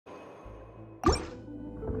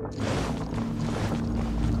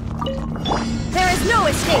There is no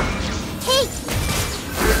escape! Hey!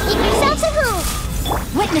 Make yourselves at home!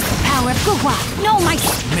 Witness the power of Guhua! No, my...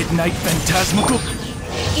 Midnight Phantasmical?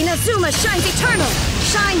 Inazuma shines eternal!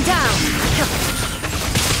 Shine down!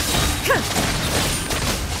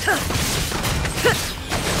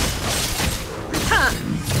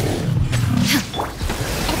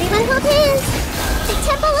 Everyone hold hands! The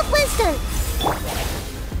Temple of Wisdom!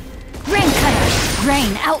 Rain Cutter!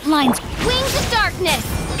 Rain outlines... Wings of Darkness!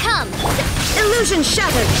 Come! Illusion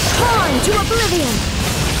shattered! Torn to oblivion!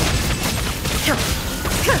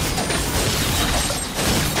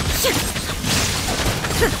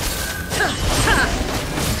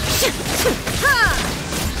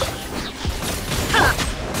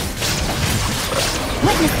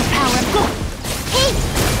 Witness the power of God! Hey!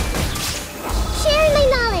 Share my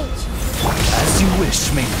knowledge! As you wish,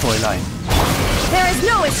 main Fräulein. There is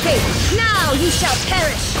no escape! Now you shall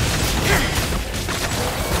perish!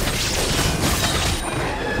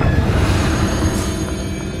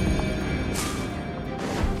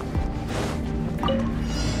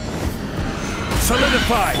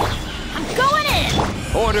 Solidify! I'm going in!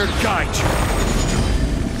 Order guide you!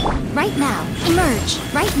 Right now, emerge.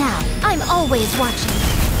 Right now, I'm always watching.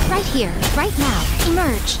 Right here, right now,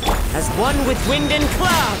 emerge. As one with wind and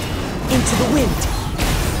cloud, into the wind.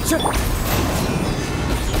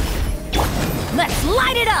 Let's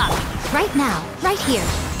light it up! Right now, right here.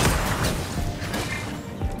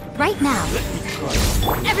 Right now.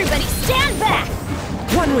 Everybody stand back!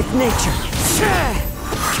 One with nature.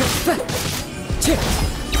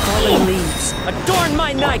 Fallen leaves, adorn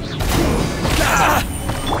my night!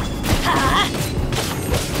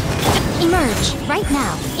 Emerge, right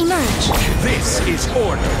now, emerge. This is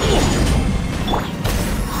order.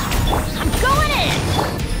 I'm going in!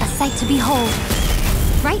 A sight to behold.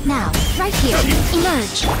 Right now, right here,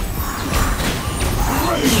 emerge.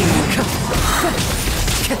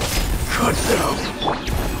 Cut down.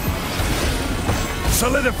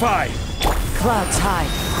 Solidify! Clouds high,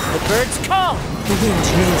 the birds call, the wind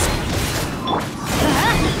knows me.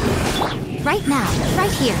 Right now,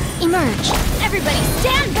 right here, emerge. Everybody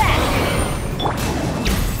stand back!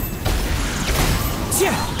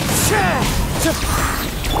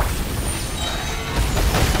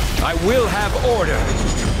 I will have order.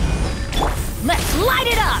 Let's light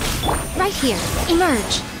it up! Right here,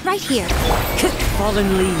 emerge. Right here.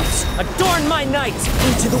 Fallen leaves, adorn my night,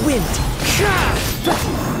 into the wind.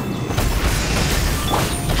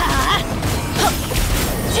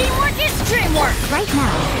 Teamwork is dreamwork! Right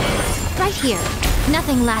now. Right here.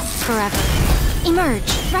 Nothing lasts forever.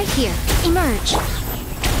 Emerge. Right here. Emerge.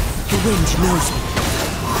 The wind knows me.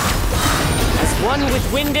 As one with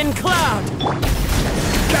wind and cloud.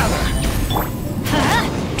 Gather!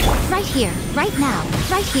 Right here. Right now.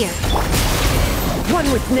 Right here.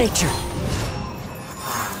 One with nature.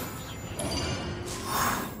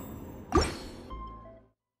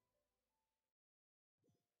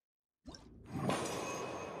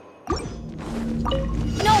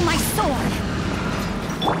 No, my sword!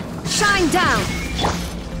 Shine down!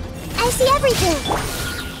 I see everything!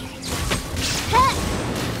 Huh.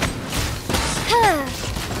 Huh.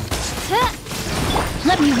 Huh.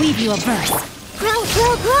 Let me weave you a verse. Grow,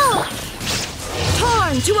 grow, grow!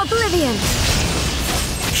 Torn to oblivion!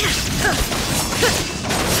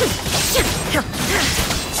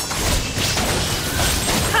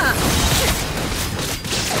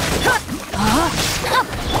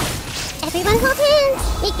 Everyone hold hands!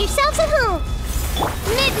 Make yourselves at home!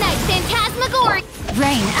 Midnight Phantasmagoria!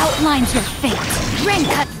 Rain outlines your fate. Rain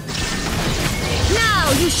cut.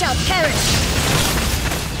 Now you shall perish.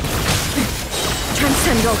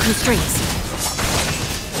 Transcend all constraints.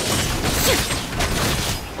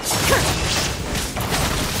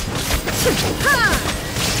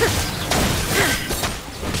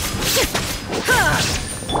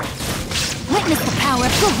 Witness the power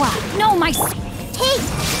of Guhua. No, my... Hey!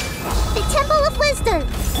 The Temple of Wisdom!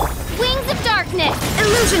 Wings of Darkness!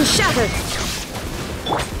 Illusion shattered.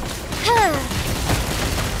 Huh.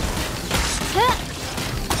 Huh.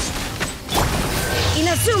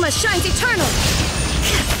 Inazuma shines eternal.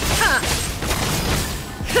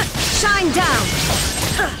 Shine down.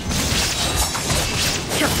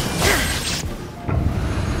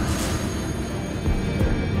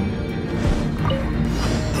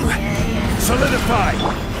 Solidify!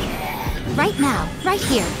 Right now, right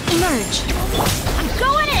here, emerge. I'm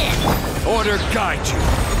going in! Order guide you.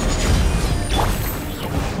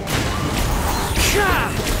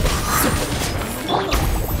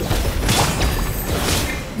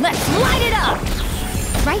 Let's light it up!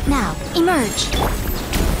 Right now, emerge.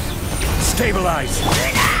 Stabilize.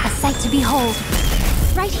 A sight to behold.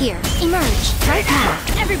 Right here. Emerge. Right now.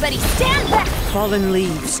 Everybody stand back! Fallen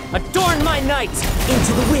leaves, adorn my night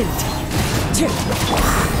into the wind.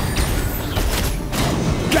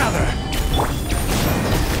 Gather!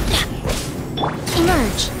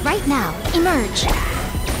 Emerge. Right now. Emerge.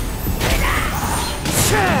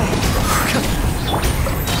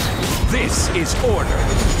 This is order.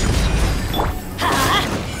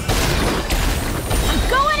 I'm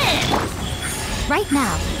going in! Right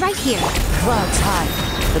now. Right here. Clouds high,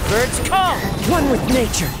 the birds call, one with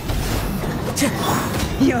nature.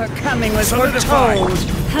 Your coming was Solidify. foretold.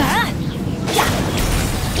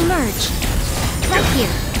 Emerge. Right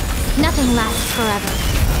here. Nothing lasts forever.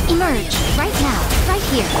 Emerge. Right now. Right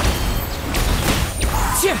here.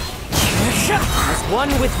 As one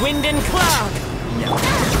with wind and cloud.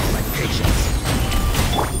 My patience.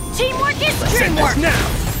 Teamwork is Send dreamwork! this now!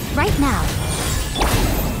 Right now.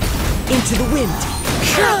 Into the wind.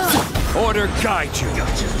 Order guide you.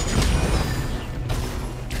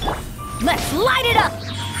 Let's light it up!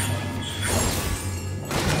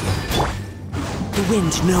 The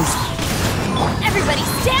wind knows me. Everybody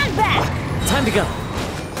stand back! Time to go.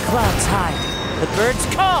 Clouds high, the birds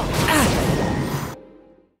call.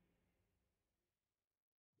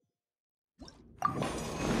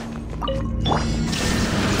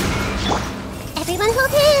 Everyone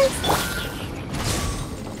hold hands!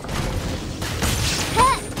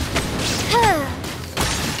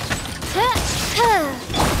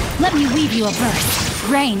 Let me weave you a verse.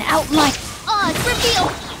 Rain out like... Odds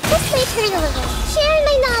reveal! This may turn a little. Share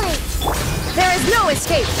my knowledge! There is no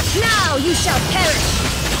escape. Now you shall perish.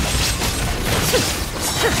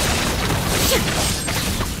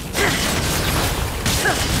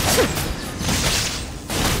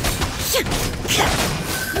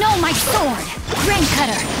 No, my sword! Rain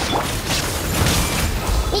cutter!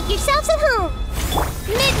 Make yourselves at home!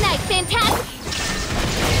 Midnight, fantastic!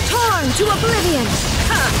 Torn to oblivion.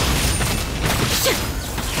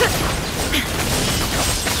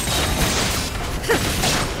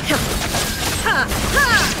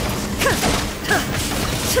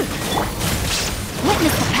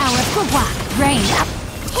 Witness the power of Gwa. Rain up.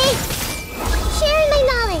 Hey! Sharing my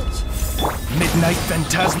knowledge! Midnight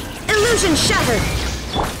Phantasm. Illusion shattered.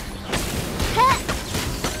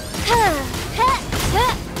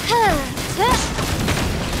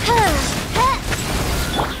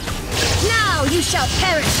 Now you shall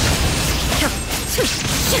perish.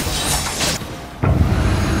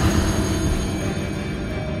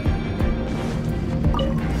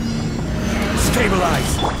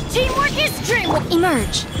 Stabilize. Teamwork is dreamwork!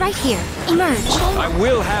 Emerge. Right here. Emerge. I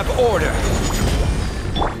will have order.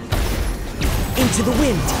 Into the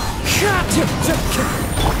wind.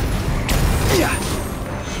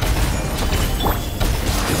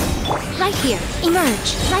 Right here.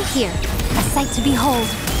 Emerge. Right here. A sight to behold.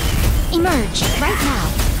 Emerge. Right now.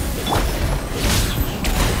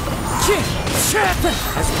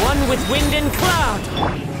 As one with wind and cloud.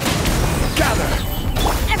 Gather.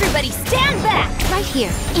 Everybody stand back! Right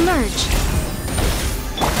here. Emerge.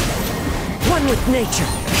 One with nature.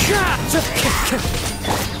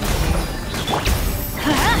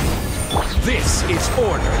 This is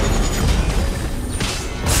order.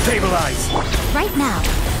 Stabilize. Right now.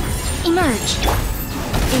 Emerge.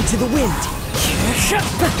 Into the wind.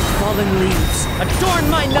 Fallen leaves, adorn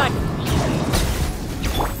my night.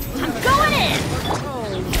 I'm going in!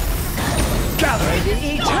 Gather.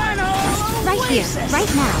 Right here.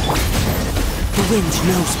 Right now. The wind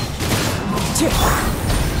knows me.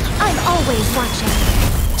 I'm always watching.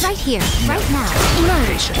 Right here. Right now.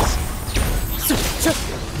 Emerge.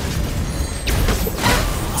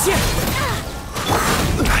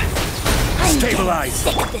 Stabilize.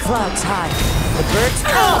 Clouds high, the birds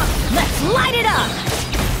call. Let's light it up!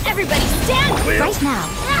 Everybody stand back! Right now.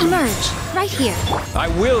 Emerge. Right here. I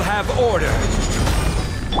will have order.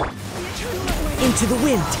 Into the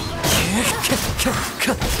wind.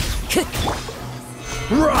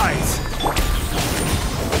 Rise.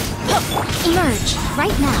 Emerge.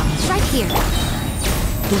 Right now. Right here.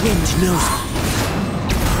 The wind knows me.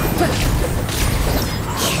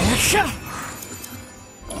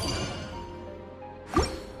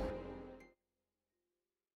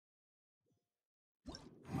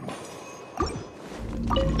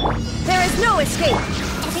 There is no escape.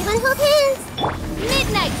 Everyone hold hands!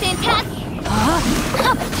 Midnight, fantastic!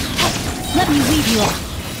 Let me weave you up.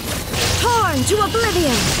 Torn to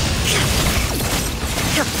oblivion.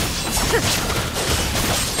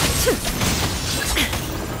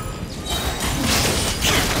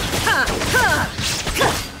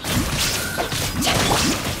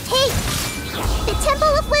 Hey! The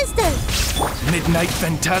Temple of Wisdom! Midnight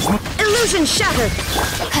Phantasma. Illusion shattered!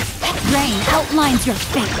 Rain outlines your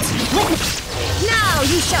fate. Witness. Now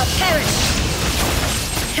you shall perish!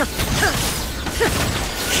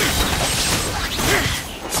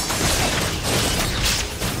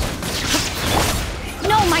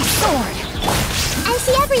 No, my sword! I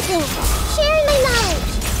see everything. Sharing my knowledge.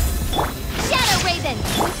 Shadow Raven.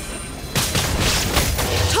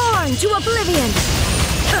 Torn to oblivion!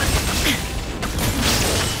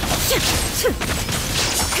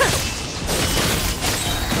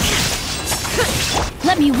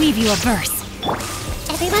 Let me weave you a verse.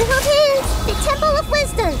 Everyone hold hands. The Temple of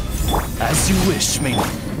Wisdom. As you wish, maiden.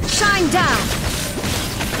 Shine down!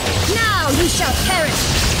 Now you shall perish!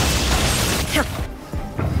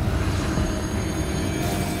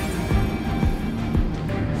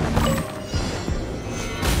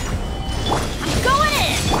 I'm going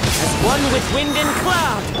in! As one with wind and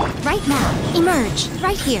cloud. Right now, emerge.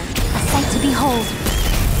 Right here. A sight to behold.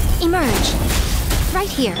 Emerge. Right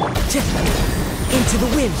here. Into the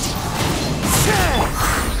wind.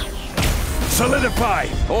 Solidify!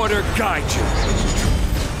 Order guide you.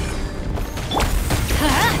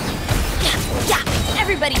 Yeah!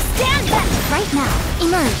 Everybody stand back! Right now,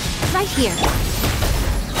 emerge. Right here.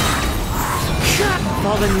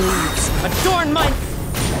 Fallen leaves. Adorn my...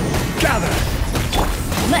 Gather!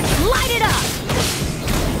 Let's light it up!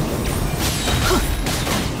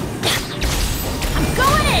 I'm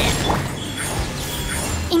going in!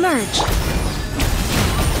 Emerge.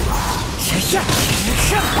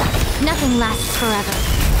 Nothing lasts forever.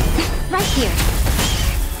 Right here.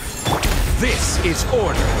 This is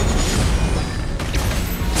order.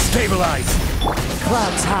 Stabilize!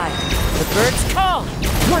 Clouds high. The birds call.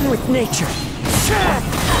 One with nature.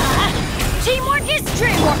 Teamwork is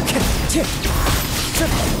dreamwork!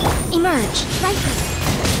 Emerge. Right here.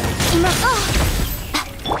 Emerge.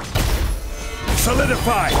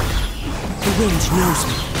 Solidify! The wind knows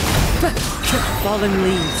me. Fallen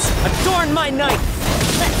leaves. Adorn my night.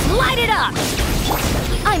 Let's light it up!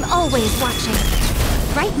 I'm always watching.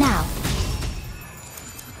 Right now.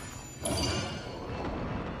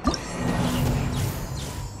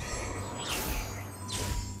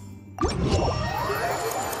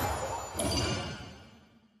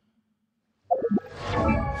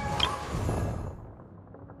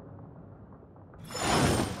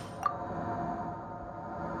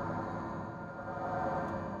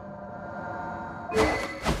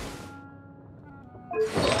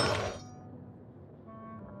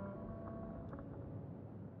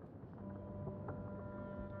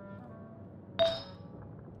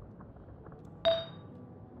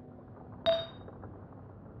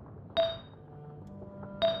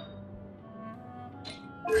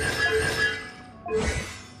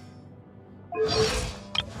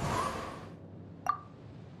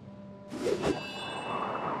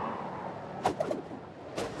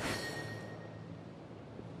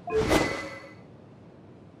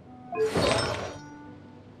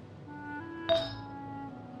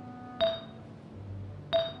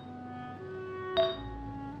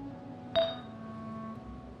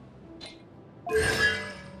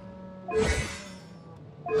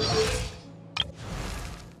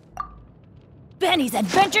 Benny's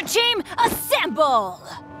adventure team, assemble!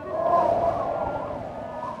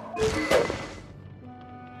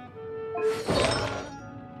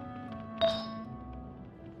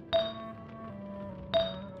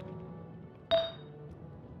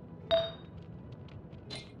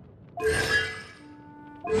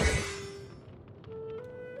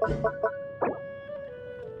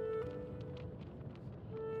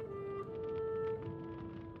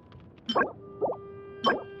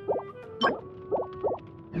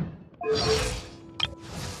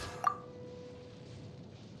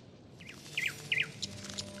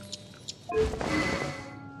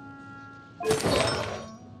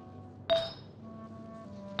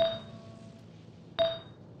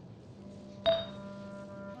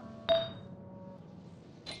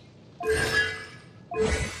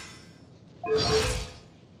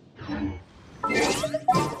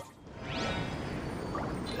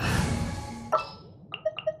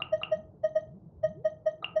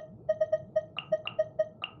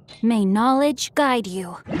 May knowledge guide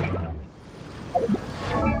you.